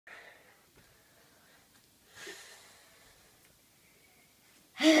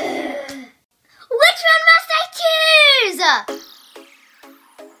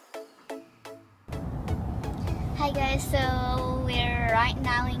Hi guys, so we're right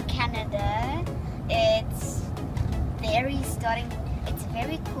now in Canada. It's very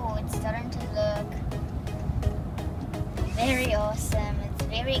cool. It's starting to look very awesome. It's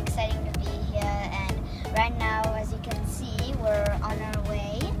very exciting to be here, and right now, as you can see, we're on our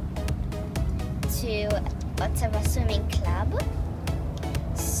way to Ottawa Swimming Club.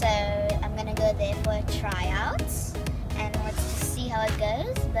 So I'm gonna go there for tryouts and let's just see how it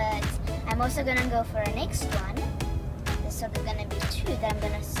goes. But I'm also gonna go for a next one. There's sort of gonna be two that I'm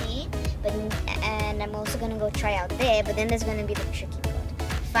gonna see, and I'm also gonna go try out there. But then there's gonna be the tricky part,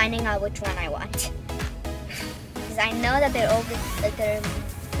 finding out which one I want. Because I know that they're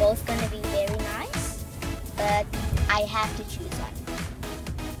both gonna be very nice, but I have to choose one.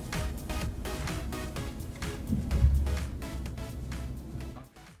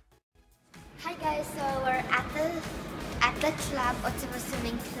 Hi guys, so we're at the club, Ottawa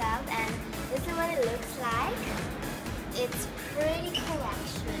Swimming Club, and this is what it looks like. It's pretty cool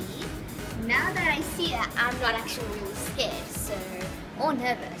actually. Now that I see it, I'm not actually really scared or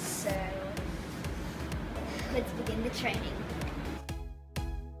nervous, so let's begin the training.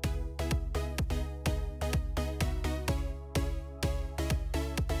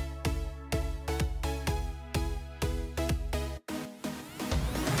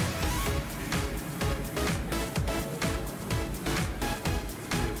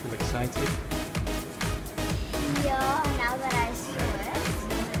 Excited? Yeah, now that I saw it.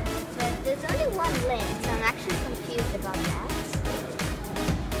 But there's only one lane, so I'm actually confused about that.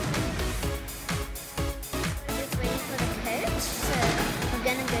 Just waiting for the coach, so we're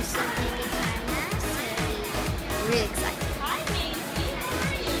gonna go swimming anytime now, so really excited.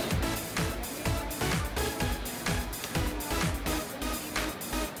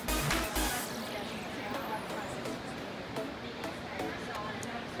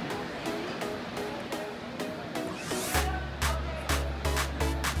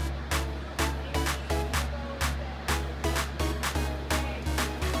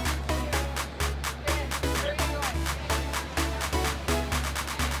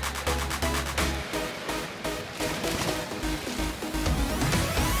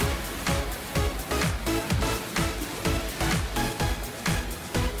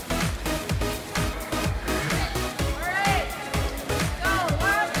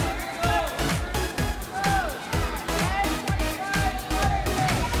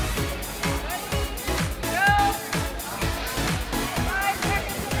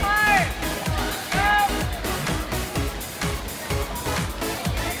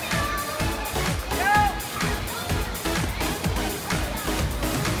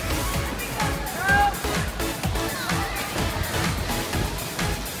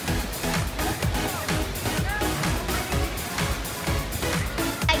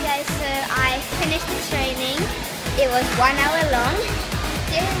 Finished the training. It was 1 hour long.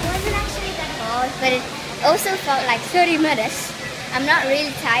 It wasn't actually that hard, but it also felt like 30 minutes. I'm not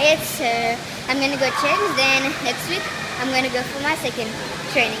really tired, so I'm gonna go change. Then next week, I'm gonna go for my second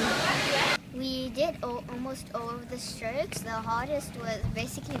training. We did almost all of the strokes. The hardest was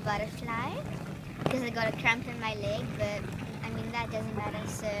basically butterfly because I got a cramp in my leg, but I mean that doesn't matter.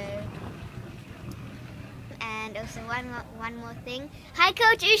 So. And also one more thing. Hi,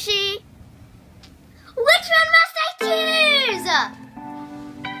 Coach Ushi. Which one must I choose?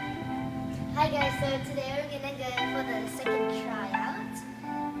 Hi guys, so today we're gonna go for the second tryout.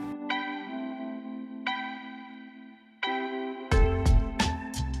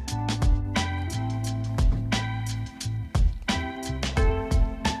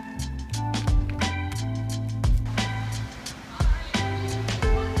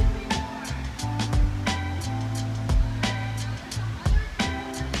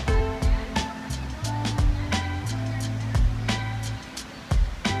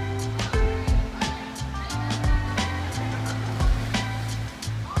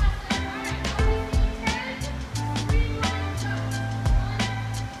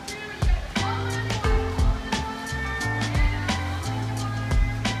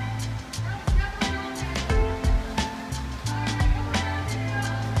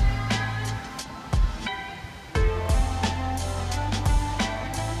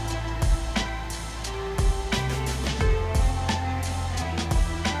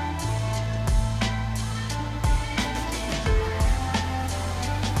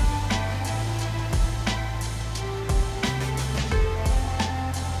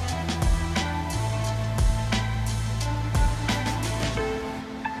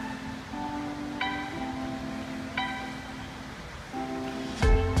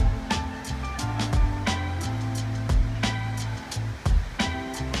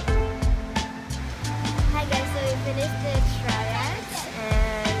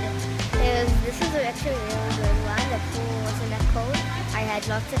 had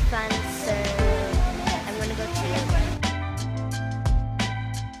lots of fun, so I'm gonna go tell you.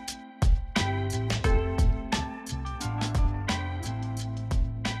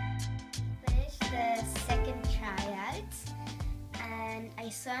 Finished the second tryout, and I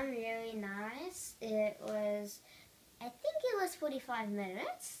swam really nice. I think it was 45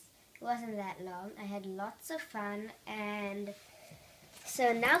 minutes. It wasn't that long. I had lots of fun, and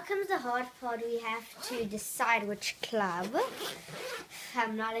so now comes the hard part. We have to decide which club.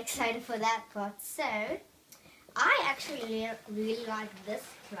 I'm not excited for that part. So I actually really like this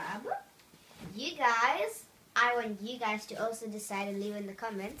club. You guys, I want you guys to also decide and leave in the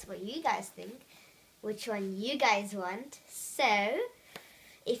comments what you guys think, which one you guys want. So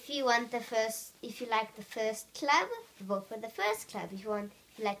if you like the first club, vote for the first club. If you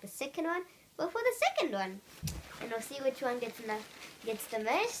like the second one, vote for the second one. And we'll see which one gets the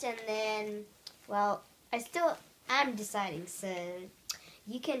most. And then, well, I'm deciding. So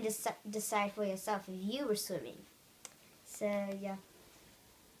you can decide for yourself if you were swimming. So yeah.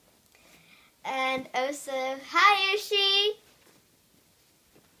 And also, hi Yoshi!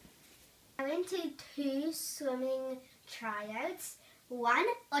 I went to 2 swimming tryouts. 1,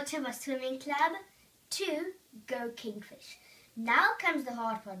 Ottawa Swimming Club. 2, Go Kingfish. Now comes the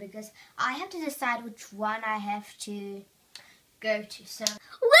hard part because I have to decide which one I have to go to. So,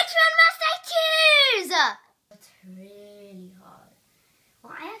 which one must I choose? It's really hard.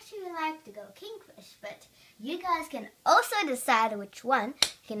 Well, I actually like to Go Kingfish, but you guys can also decide which one.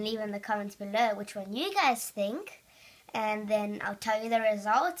 You can leave in the comments below which one you guys think, and then I'll tell you the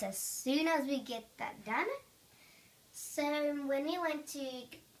results as soon as we get that done. So when we went to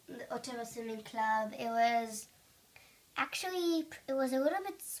the Ottawa Swimming Club, it was a little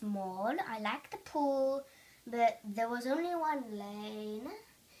bit small. I liked the pool, but there was only 1 lane.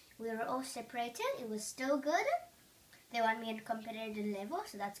 We were all separated. It was still good. They want me in competitive level,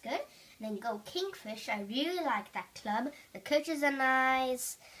 so that's good. And then Go Kingfish, I really like that club. The coaches are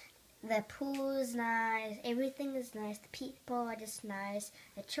nice. The pool is nice. Everything is nice. The people are just nice.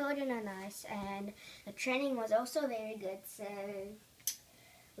 The children are nice. And the training was also very good. So,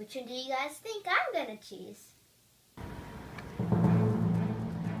 which one do you guys think I'm going to choose?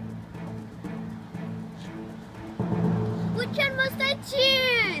 Which one must I choose?